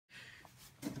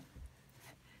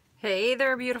Hey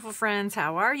there, beautiful friends.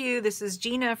 How are you? This is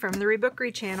Gina from the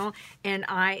TheReBookery channel, and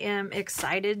I am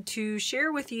excited to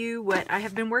share with you what I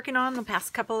have been working on the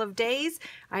past couple of days.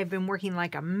 I've been working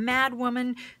like a mad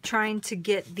woman trying to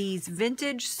get these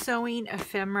vintage sewing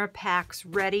ephemera packs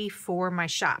ready for my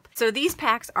shop. So these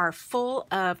packs are full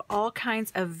of all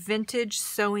kinds of vintage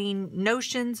sewing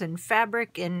notions and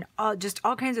fabric and just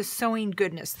all kinds of sewing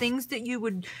goodness. Things that you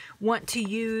would want to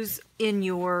use in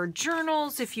your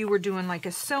journals if you were doing like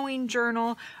a sewing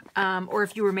journal, or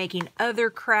if you were making other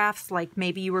crafts, like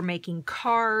maybe you were making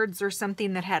cards or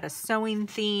something that had a sewing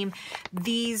theme.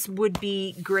 These would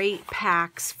be great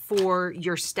packs for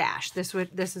your stash. This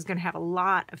is going to have a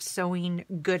lot of sewing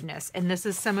goodness, and this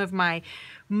is some of my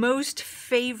most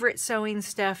favorite sewing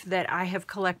stuff that I have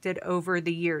collected over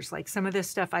the years. Like some of this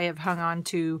stuff I have hung on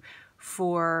to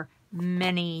for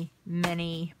many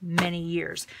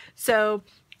years. So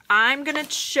I'm going to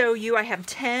show you, I have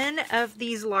 10 of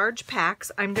these large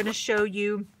packs. I'm going to show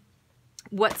you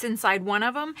what's inside one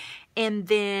of them, and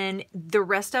then the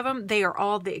rest of them, they are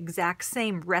all the exact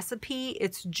same recipe.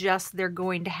 It's just they're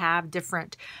going to have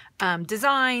different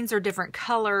designs or different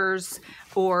colors,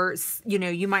 or, you know,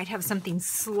 you might have something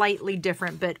slightly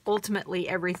different, but ultimately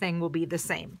everything will be the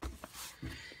same.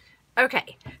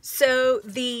 Okay, so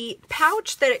the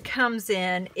pouch that it comes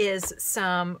in is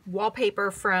some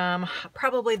wallpaper from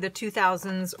probably the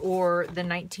 2000s or the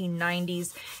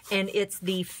 1990s, and it's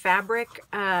the fabric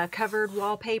covered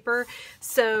wallpaper.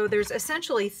 So there's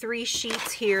essentially 3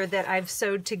 sheets here that I've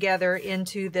sewed together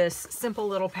into this simple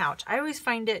little pouch. I always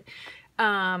find it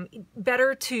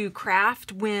better to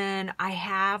craft when I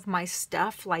have my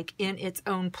stuff like in its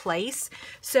own place.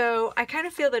 So I kind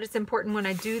of feel that it's important when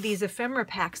I do these ephemera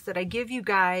packs that I give you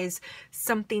guys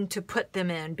something to put them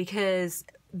in, because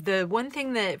the one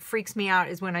thing that freaks me out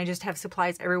is when I just have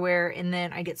supplies everywhere and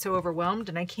then I get so overwhelmed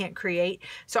and I can't create.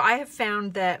 So I have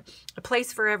found that a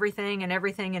place for everything and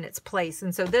everything in its place.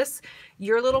 And so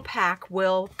your little pack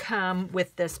will come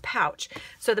with this pouch.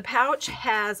 So the pouch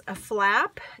has a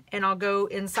flap, and I'll go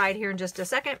inside here in just a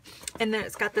second. And then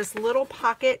it's got this little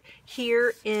pocket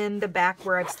here in the back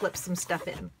where I've slipped some stuff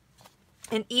in.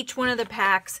 And each one of the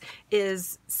packs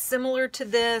is similar to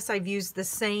this. I've used the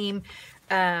same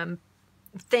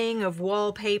thing of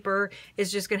wallpaper.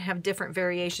 Is just going to have different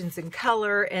variations in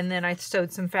color, and then I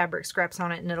sewed some fabric scraps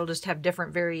on it, and it'll just have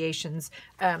different variations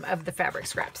of the fabric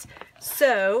scraps.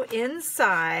 So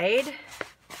inside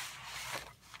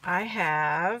I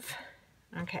have,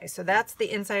 okay, so that's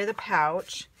the inside of the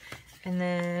pouch, and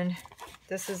then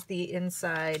this is the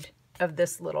inside of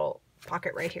this little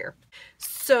pocket right here.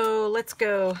 So let's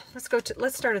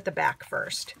start at the back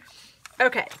first.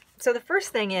 Okay, so the first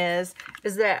thing is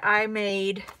that I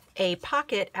made a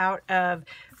pocket out of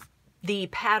the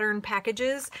pattern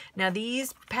packages. Now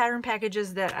these pattern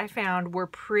packages that I found were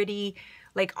pretty,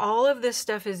 like all of this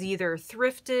stuff is either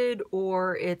thrifted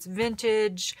or it's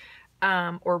vintage,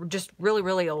 or just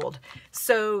really old.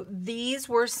 So these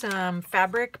were some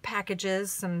fabric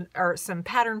packages, some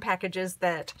pattern packages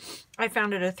that I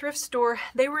found at a thrift store.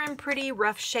 They were in pretty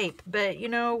rough shape, but you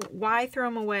know, why throw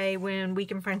them away when we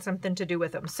can find something to do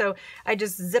with them? So I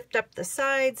just zipped up the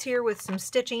sides here with some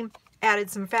stitching,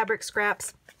 added some fabric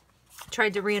scraps,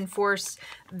 tried to reinforce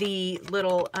the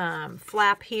little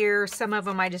flap here. Some of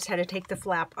them I just had to take the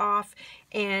flap off,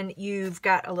 and you've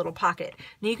got a little pocket.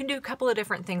 Now you can do a couple of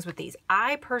different things with these.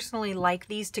 I personally like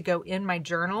these to go in my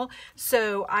journal,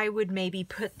 so I would maybe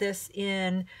put this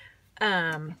in,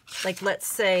 like let's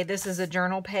say this is a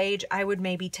journal page. I would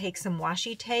maybe take some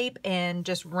washi tape and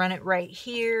just run it right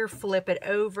here, flip it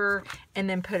over, and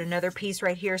then put another piece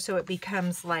right here so it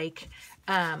becomes like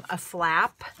a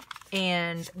flap.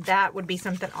 And that would be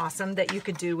something awesome that you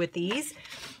could do with these.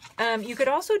 You could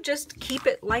also just keep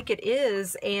it like it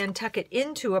is and tuck it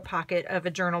into a pocket of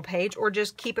a journal page, or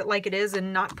just keep it like it is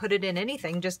and not put it in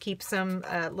anything. Just keep some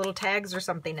little tags or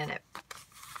something in it.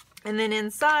 And then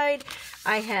inside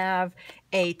I have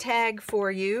a tag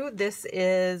for you. This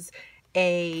is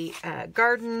a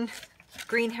garden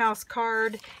greenhouse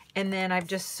card, and then I've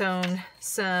just sewn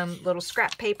some little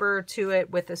scrap paper to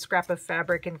it with a scrap of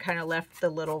fabric and kind of left the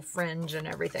little fringe and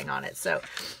everything on it. So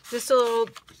just a little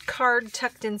card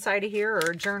tucked inside of here,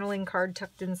 or a journaling card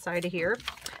tucked inside of here.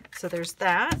 So there's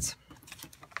that.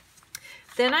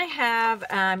 Then I have,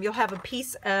 you'll have a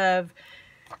piece of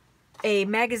a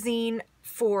magazine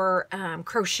for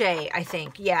crochet, I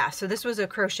think. Yeah, so this was a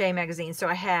crochet magazine. So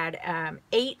I had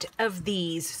 8 of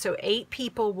these. So 8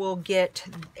 people will get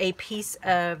a piece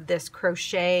of this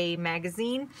crochet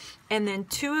magazine. And then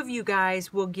 2 of you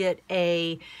guys will get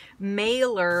a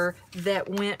mailer that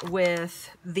went with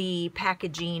the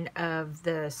packaging of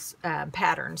this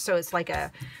pattern. So it's like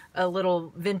a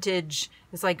little vintage,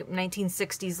 it's like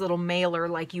 1960s little mailer,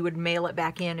 like you would mail it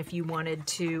back in if you wanted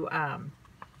to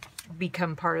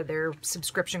become part of their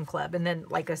subscription club. And then,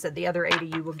 like I said, the other 8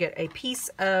 of you will get a piece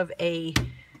of a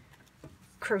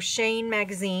crocheting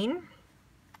magazine.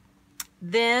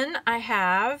 Then I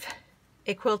have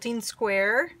a quilting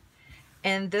square,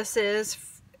 and this is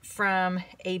from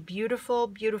a beautiful,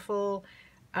 beautiful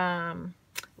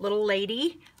little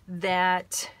lady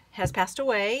that has passed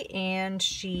away, and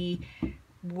she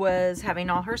was having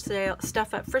all her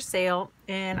stuff up for sale,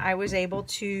 and I was able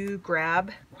to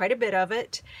grab quite a bit of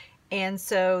it. And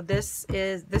so this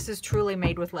is truly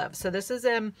made with love. So this is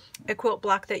a quilt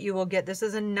block that you will get. This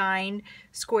is a 9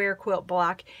 square quilt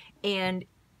block, and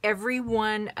every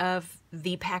one of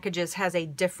the packages has a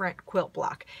different quilt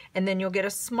block. And then you'll get a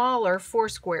smaller 4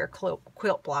 square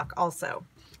quilt block also.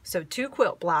 So 2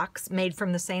 quilt blocks made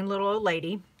from the same little old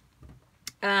lady.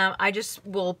 I just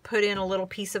will put in a little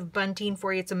piece of bunting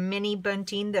for you. It's a mini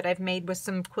bunting that I've made with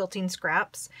some quilting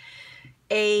scraps.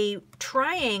 A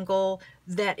triangle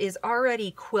that is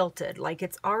already quilted, like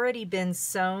it's already been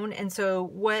sewn. And so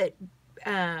what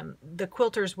the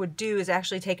quilters would do is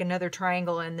actually take another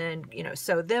triangle and then, you know,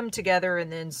 sew them together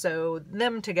and then sew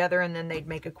them together, and then they'd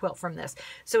make a quilt from this.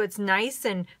 So it's nice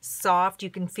and soft. You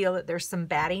can feel that there's some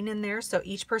batting in there. So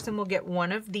each person will get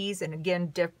one of these, and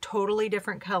again, totally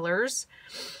different colors.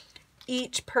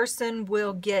 Each person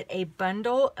will get a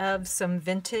bundle of some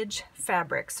vintage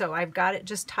fabric. So I've got it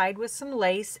just tied with some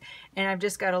lace, and I've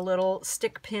just got a little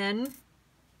stick pin.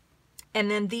 And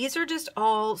then these are just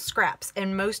all scraps,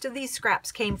 and most of these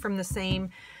scraps came from the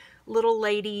same little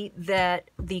lady that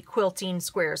the quilting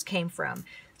squares came from.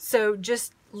 So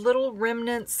just little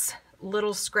remnants,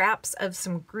 little scraps of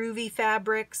some groovy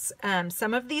fabrics.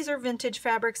 Some of these are vintage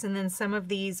fabrics, and then some of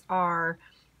these are,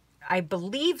 I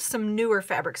believe, some newer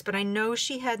fabrics, but I know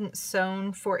she hadn't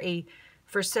sewn for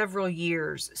several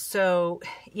years. So,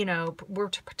 you know, we're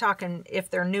talking, if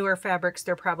they're newer fabrics,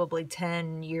 they're probably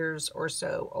 10 years or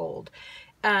so old.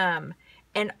 And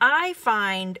I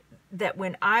find that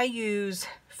when I use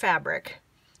fabric,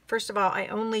 first of all, I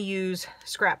only use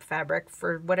scrap fabric.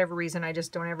 For whatever reason, I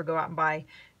just don't ever go out and buy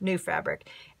new fabric.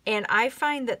 And I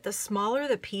find that the smaller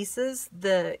the pieces,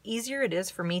 the easier it is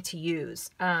for me to use.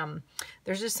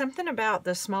 There's just something about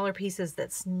the smaller pieces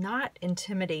that's not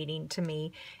intimidating to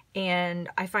me. And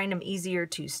I find them easier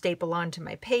to staple onto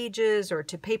my pages or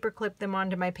to paper clip them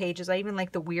onto my pages. I even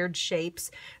like the weird shapes.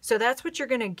 So that's what you're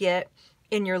going to get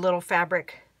in your little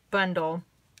fabric bundle,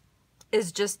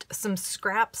 is just some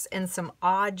scraps and some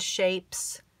odd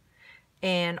shapes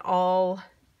and all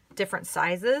different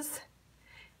sizes.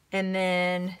 And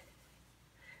then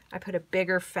I put a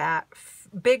bigger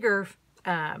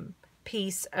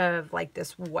piece of like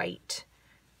this white,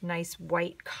 nice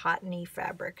white cottony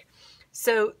fabric.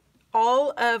 So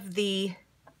all of the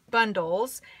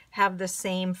bundles have the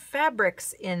same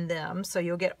fabrics in them. So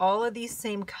you'll get all of these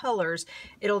same colors.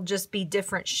 It'll just be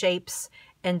different shapes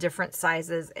and different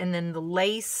sizes. And then the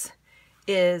lace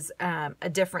is a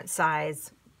different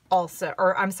size also,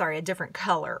 or I'm sorry, a different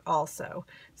color also.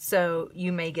 So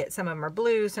you may get, some of them are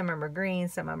blue, some of them are green,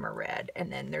 some of them are red, and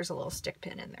then there's a little stick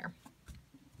pin in there.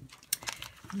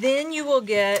 Then you will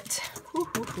get,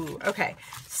 okay,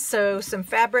 so some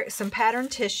fabric, some pattern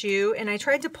tissue, and I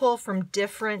tried to pull from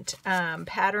different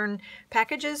pattern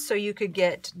packages so you could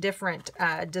get different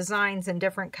designs and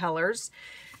different colors.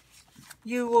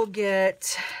 You will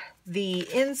get the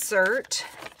insert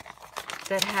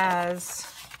that has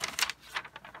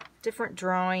different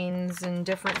drawings and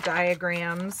different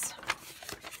diagrams.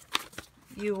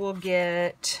 You will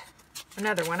get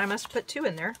another one. I must put 2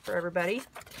 in there for everybody.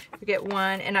 You get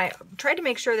one, and I tried to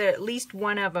make sure that at least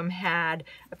one of them had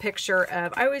a picture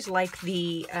of, I always like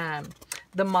the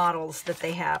models that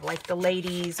they have, like the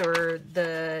ladies or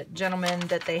the gentlemen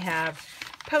that they have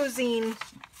posing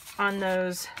on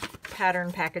those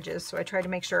pattern packages. So I try to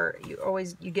make sure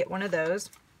you get one of those.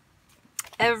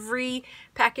 Every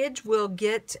package will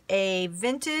get a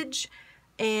vintage,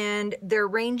 and they're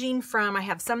ranging from, I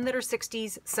have some that are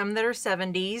 60s, some that are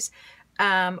 70s,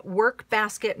 work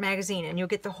basket magazine, and you'll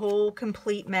get the whole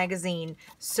complete magazine.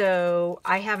 So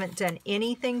I haven't done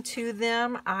anything to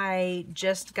them. I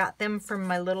just got them from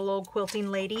my little old quilting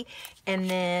lady, and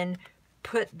then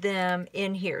put them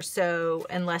in here. So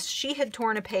unless she had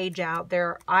torn a page out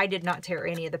there, I did not tear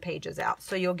any of the pages out.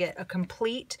 So you'll get a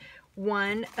complete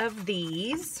one of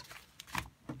these.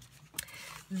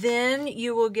 Then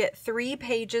you will get 3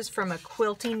 pages from a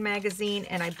quilting magazine,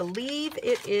 and I believe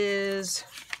it is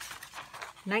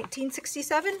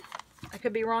 1967. I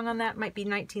could be wrong on that. Might be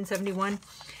 1971.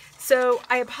 So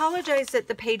I apologize that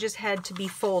the pages had to be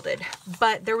folded,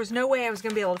 but there was no way I was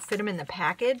going to be able to fit them in the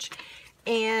package.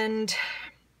 And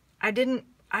I don't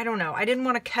know, I didn't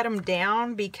want to cut them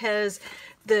down because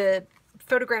the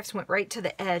photographs went right to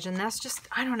the edge, and that's just,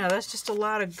 I don't know, that's just a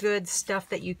lot of good stuff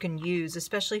that you can use,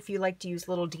 especially if you like to use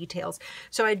little details.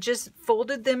 So I just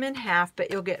folded them in half,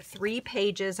 but you'll get 3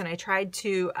 pages, and I tried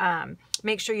to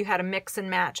make sure you had a mix and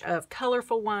match of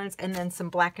colorful ones and then some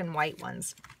black and white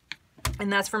ones.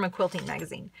 And that's from a quilting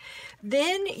magazine.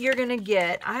 Then you're going to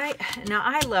get, now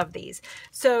I love these.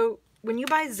 So when you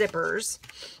buy zippers,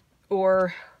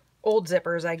 or old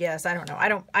zippers, I guess, I don't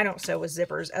know. I don't sew with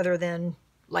zippers other than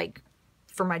like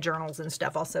for my journals and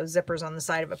stuff. I'll sew zippers on the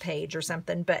side of a page or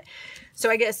something. But so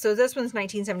I guess, so this one's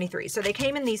 1973. So they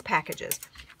came in these packages.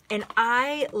 And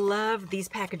I love these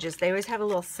packages. They always have a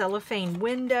little cellophane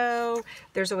window.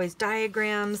 There's always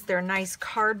diagrams. They're nice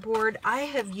cardboard. I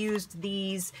have used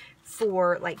these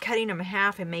for like cutting them in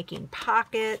half and making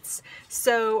pockets.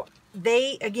 So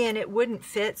they, again, it wouldn't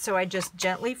fit. So I just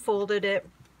gently folded it.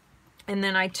 And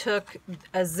then I took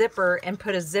a zipper and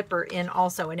put a zipper in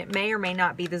also. And it may or may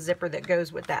not be the zipper that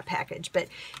goes with that package. But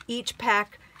each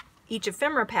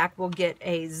ephemera pack will get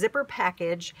a zipper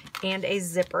package and a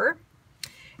zipper.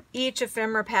 Each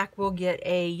ephemera pack will get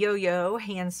a yo-yo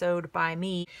hand sewed by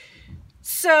me.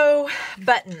 So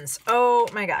buttons, oh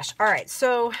my gosh. All right,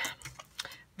 so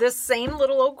this same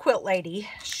little old quilt lady,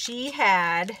 she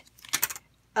had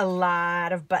a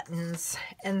lot of buttons.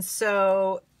 And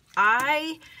so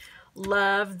I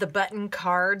love the button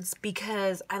cards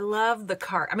because I love the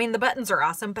card. I mean, the buttons are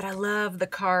awesome, but I love the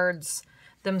cards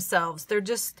themselves. They're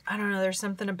just, I don't know, there's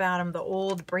something about them. The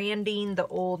old branding, the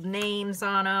old names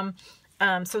on them.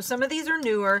 So some of these are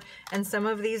newer and some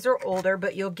of these are older,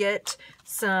 but you'll get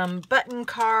some button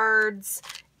cards,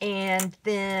 and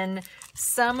then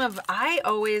some of, I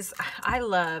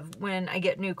love when I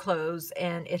get new clothes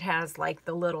and it has like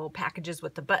the little packages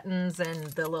with the buttons and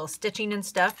the little stitching and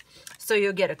stuff. So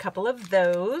you'll get a couple of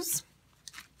those.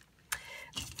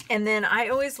 And then I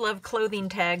always love clothing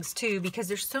tags too, because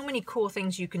there's so many cool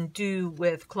things you can do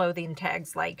with clothing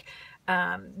tags. Like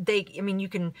I mean, you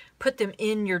can put them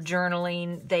in your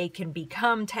journaling. They can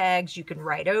become tags. You can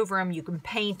write over them. You can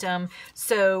paint them.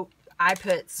 So I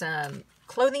put some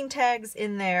clothing tags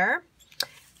in there.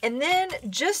 And then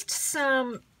just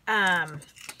some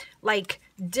like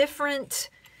different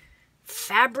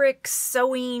fabric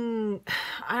sewing,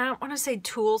 I don't want to say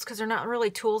tools because they're not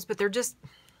really tools, but they're just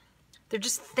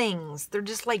things. They're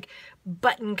just like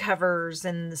button covers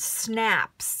and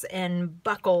snaps and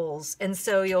buckles. And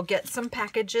so you'll get some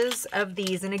packages of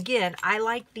these. And again, I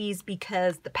like these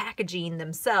because the packaging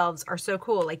themselves are so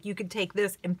cool. Like you could take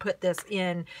this and put this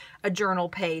in a journal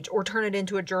page or turn it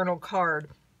into a journal card.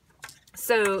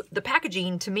 So the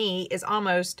packaging to me is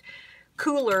almost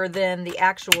cooler than the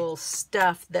actual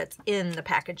stuff that's in the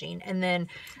packaging. And then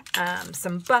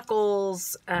some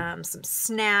buckles, some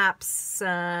snaps,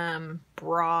 some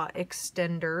bra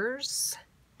extenders.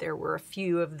 There were a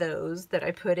few of those that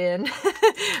I put in.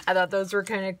 I thought those were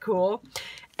kind of cool.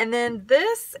 And then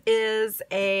this is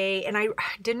and I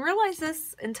didn't realize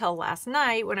this until last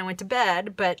night when I went to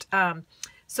bed, but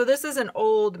so this is an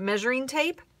old measuring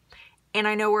tape. And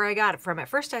I know where I got it from. At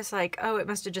first I was like, oh, it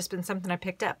must have just been something I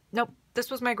picked up. Nope, this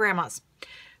was my grandma's.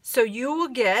 So you will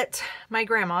get my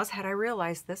grandma's. Had I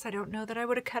realized this, I don't know that I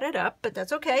would have cut it up, but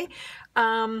that's okay.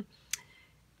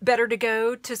 Better to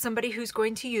go to somebody who's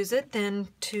going to use it than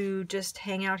to just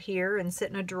hang out here and sit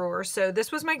in a drawer. So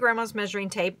this was my grandma's measuring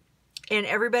tape, and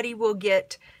everybody will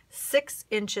get 6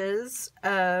 inches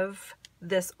of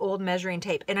this old measuring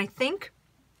tape. And I think,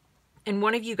 and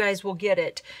one of you guys will get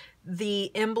it, the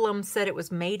emblem said it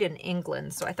was made in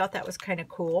England, so I thought that was kind of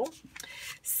cool.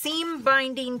 Seam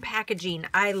binding packaging.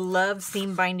 I love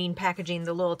seam binding packaging,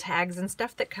 the little tags and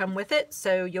stuff that come with it.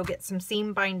 So you'll get some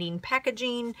seam binding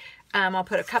packaging. I'll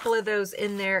put a couple of those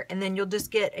in there, and then you'll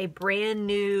just get a brand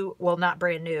new, well, not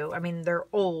brand new. I mean, they're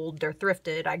old, they're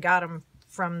thrifted. I got them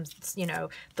from, you know,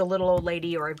 the little old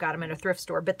lady, or I've got them in a thrift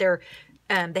store, but they're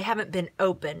they haven't been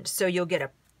opened. So you'll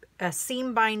get a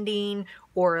seam binding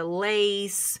or a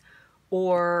lace,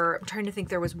 or I'm trying to think,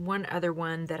 there was one other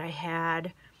one that I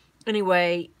had.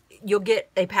 Anyway, you'll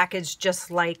get a package just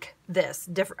like this.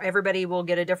 Everybody will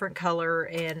get a different color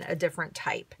and a different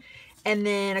type. And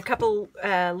then a couple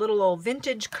little old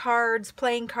vintage cards,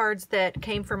 playing cards that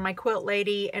came from my quilt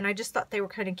lady, and I just thought they were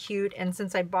kind of cute. And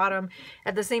since I bought them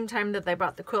at the same time that I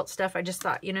bought the quilt stuff, I just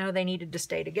thought, you know, they needed to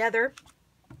stay together.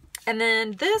 And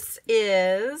then this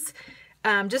is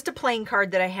just a plain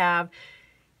card that I have.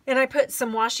 And I put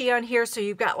some washi on here, so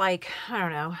you've got like, I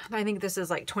don't know, I think this is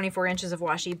like 24 inches of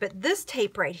washi. But this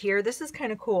tape right here, this is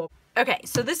kind of cool. Okay,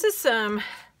 so this is some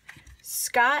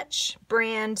Scotch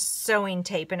brand sewing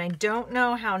tape, and I don't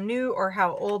know how new or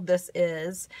how old this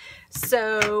is.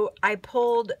 So I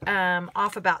pulled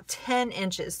off about 10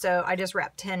 inches. So I just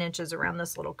wrapped 10 inches around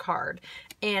this little card.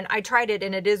 And I tried it,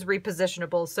 and it is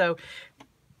repositionable. So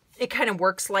it kind of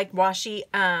works like washi.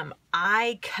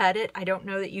 I cut it. I don't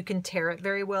know that you can tear it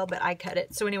very well, but I cut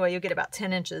it. So anyway, you'll get about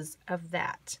 10 inches of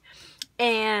that.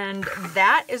 And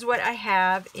that is what I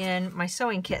have in my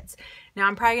sewing kits. Now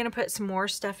I'm probably going to put some more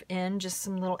stuff in, just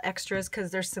some little extras,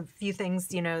 because there's some few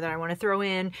things, you know, that I want to throw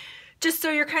in, just so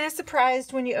you're kind of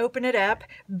surprised when you open it up.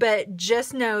 But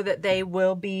just know that they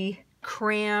will be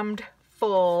crammed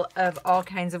full of all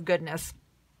kinds of goodness.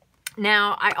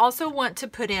 Now, I also want to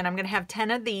put in, I'm going to have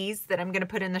 10 of these that I'm going to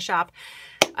put in the shop.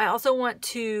 I also want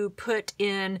to put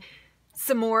in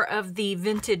some more of the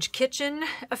vintage kitchen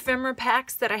ephemera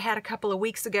packs that I had a couple of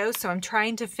weeks ago. So I'm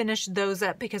trying to finish those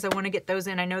up because I want to get those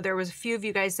in. I know there was a few of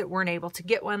you guys that weren't able to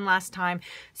get one last time.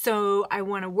 So I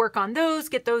want to work on those,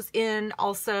 get those in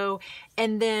also.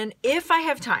 And then if I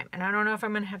have time, and I don't know if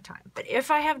I'm going to have time, but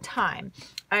if I have time,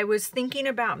 I was thinking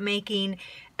about making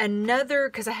another,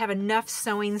 because I have enough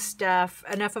sewing stuff,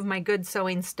 enough of my good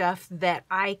sewing stuff that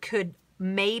I could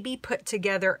maybe put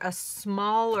together a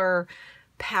smaller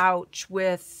pouch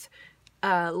with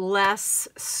less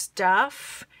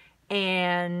stuff,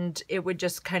 and it would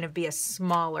just kind of be a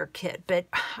smaller kit. But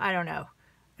I don't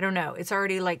know. It's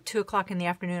already like 2 o'clock in the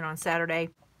afternoon on Saturday.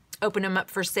 Open them up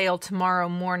for sale tomorrow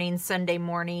morning, Sunday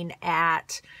morning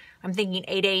at, I'm thinking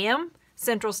 8 a.m.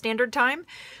 Central Standard Time.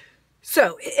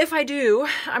 So if I do,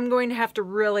 I'm going to have to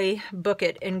really book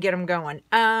it and get them going.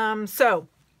 So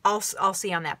I'll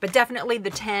see on that. But definitely the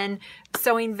 10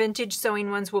 vintage sewing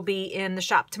ones will be in the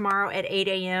shop tomorrow at 8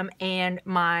 a.m. and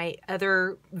my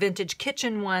other vintage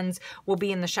kitchen ones will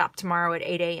be in the shop tomorrow at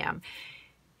 8 a.m.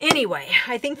 Anyway,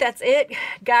 I think that's it.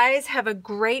 Guys, have a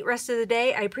great rest of the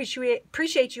day. I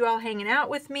appreciate you all hanging out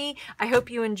with me. I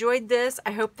hope you enjoyed this.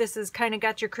 I hope this has kind of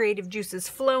got your creative juices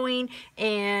flowing,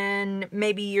 and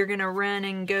maybe you're going to run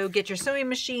and go get your sewing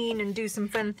machine and do some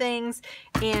fun things.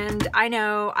 And I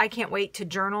know I can't wait to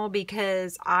journal,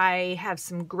 because I have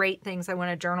some great things I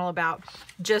want to journal about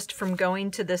just from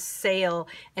going to this sale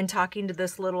and talking to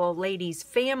this little old lady's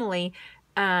family.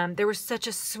 There was such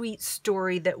a sweet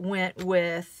story that went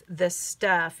with this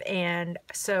stuff, and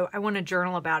so I want to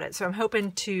journal about it. So I'm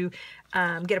hoping to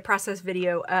get a process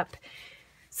video up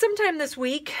sometime this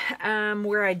week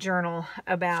where I journal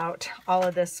about all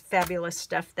of this fabulous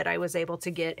stuff that I was able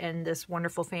to get and this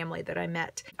wonderful family that I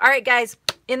met. All right, guys,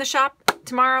 in the shop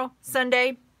tomorrow,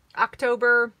 Sunday,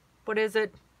 October, what is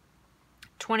it?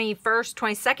 21st,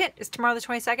 22nd? Is tomorrow the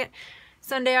 22nd?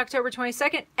 Sunday, October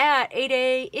 22nd at 8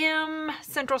 a.m.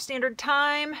 Central Standard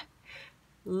Time.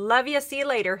 Love ya. See you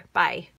later. Bye.